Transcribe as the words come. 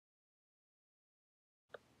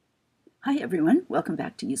Hi everyone, welcome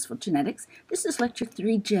back to Useful Genetics. This is Lecture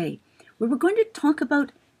 3J, where we're going to talk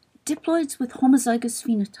about diploids with homozygous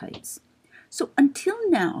phenotypes. So until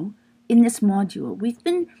now, in this module, we've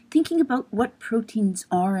been thinking about what proteins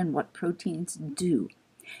are and what proteins do.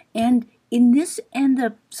 And in this and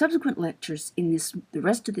the subsequent lectures in the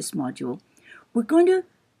rest of this module, we're going to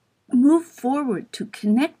move forward to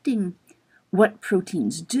connecting what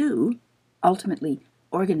proteins do, ultimately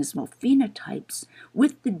organismal phenotypes,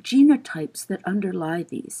 with the genotypes that underlie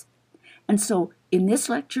these. And so in this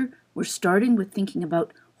lecture, we're starting with thinking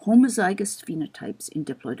about homozygous phenotypes in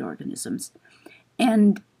diploid organisms.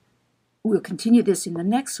 And we'll continue this in the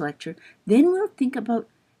next lecture. Then we'll think about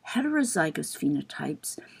heterozygous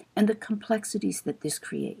phenotypes and the complexities that this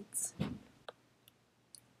creates.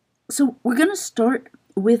 So we're going to start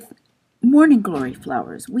with morning glory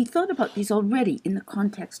flowers. We thought about these already in the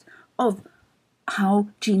context of how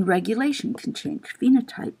gene regulation can change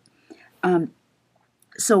phenotype.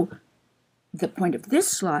 So the point of this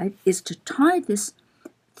slide is to tie this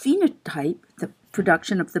phenotype, the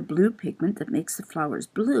production of the blue pigment that makes the flowers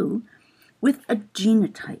blue, with a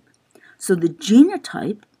genotype. So the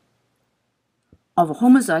genotype of a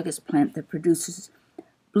homozygous plant that produces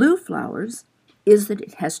blue flowers is that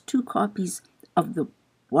it has two copies of the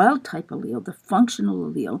wild type allele, the functional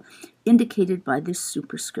allele, indicated by this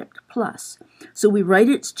superscript plus. So we write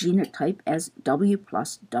its genotype as W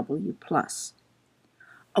plus W plus.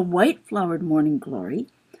 A white-flowered morning glory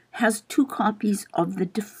has two copies of the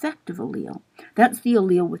defective allele. That's the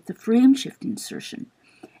allele with the frame shift insertion.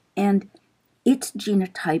 And its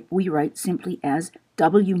genotype we write simply as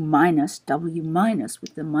W minus,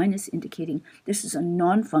 with the minus indicating this is a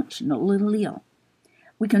non-functional allele.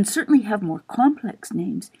 We can certainly have more complex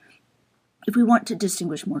names if we want to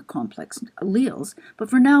distinguish more complex alleles,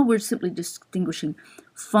 but for now we're simply distinguishing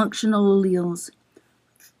functional alleles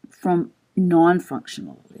from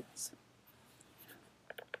non-functional alleles.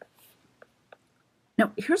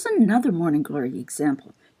 Now, here's another morning glory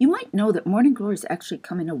example. You might know that morning glories actually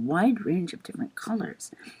come in a wide range of different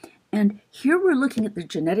colors. And here we're looking at the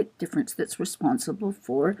genetic difference that's responsible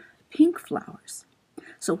for pink flowers.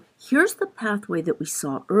 So here's the pathway that we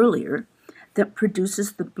saw earlier that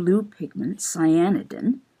produces the blue pigment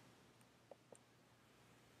cyanidin.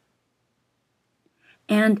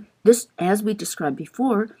 And this, as we described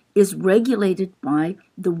before, is regulated by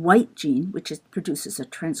the white gene, which produces a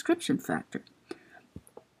transcription factor.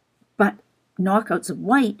 But knockouts of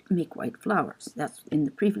white make white flowers. That's in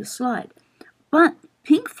the previous slide. But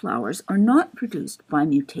pink flowers are not produced by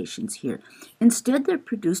mutations here. Instead, they're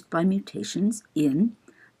produced by mutations in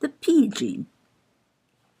the P gene.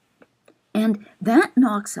 And that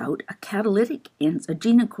knocks out a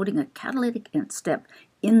gene encoding a catalytic end step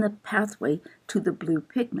in the pathway to the blue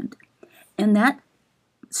pigment. And that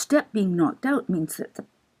step being knocked out means that the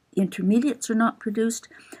intermediates are not produced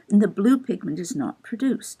and the blue pigment is not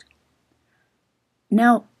produced.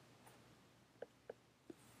 Now,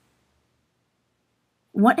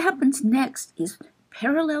 what happens next is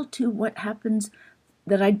parallel to what happens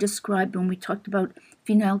that I described when we talked about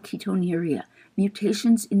phenylketonuria,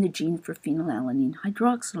 mutations in the gene for phenylalanine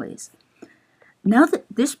hydroxylase. Now that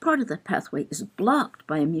this part of the pathway is blocked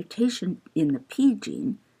by a mutation in the P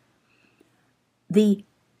gene, the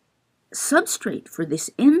substrate for this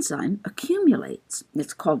enzyme accumulates.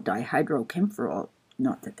 It's called dihydrocampherol,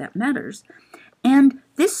 not that that matters. And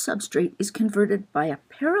this substrate is converted by a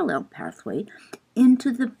parallel pathway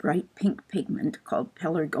into the bright pink pigment called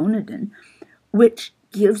pelargonidin, which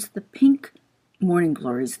gives the pink morning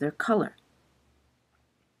glories their color.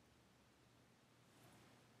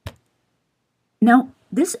 Now,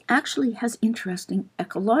 this actually has interesting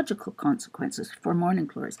ecological consequences for morning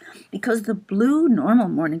glories because the blue normal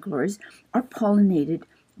morning glories are pollinated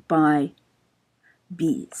by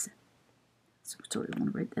bees. So sorry, I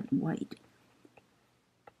want to write that in white.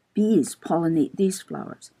 Bees pollinate these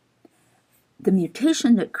flowers. The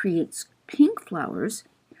mutation that creates pink flowers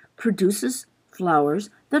produces flowers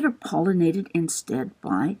that are pollinated instead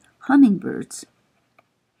by hummingbirds.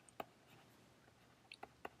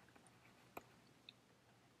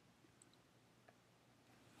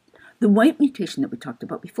 The white mutation that we talked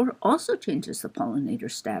about before also changes the pollinator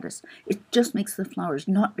status. It just makes the flowers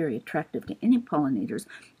not very attractive to any pollinators,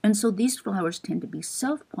 and so these flowers tend to be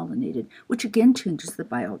self-pollinated, which again changes the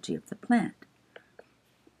biology of the plant.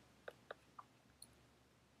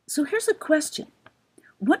 So here's a question.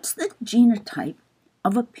 What's the genotype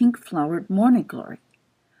of a pink-flowered morning glory?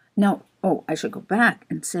 Now, I should go back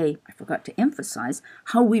and say, I forgot to emphasize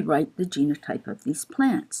how we write the genotype of these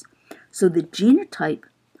plants. So the genotype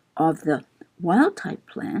of the wild-type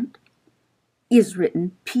plant is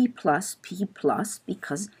written P plus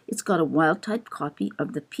because it's got a wild-type copy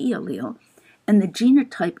of the P allele, and the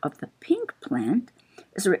genotype of the pink plant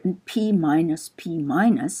is written P minus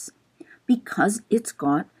because it's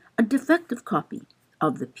got a defective copy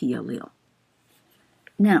of the P allele.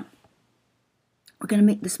 Now, we're going to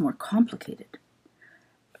make this more complicated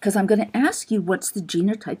because I'm going to ask you what's the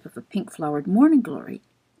genotype of a pink-flowered morning glory.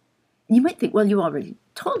 And you might think, well, you already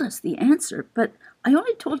told us the answer, but I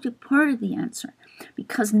only told you part of the answer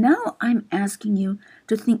because now I'm asking you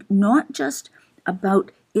to think not just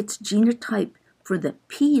about its genotype for the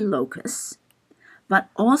P locus, but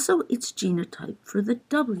also its genotype for the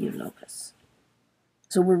W locus.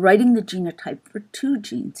 So we're writing the genotype for two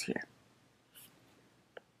genes here.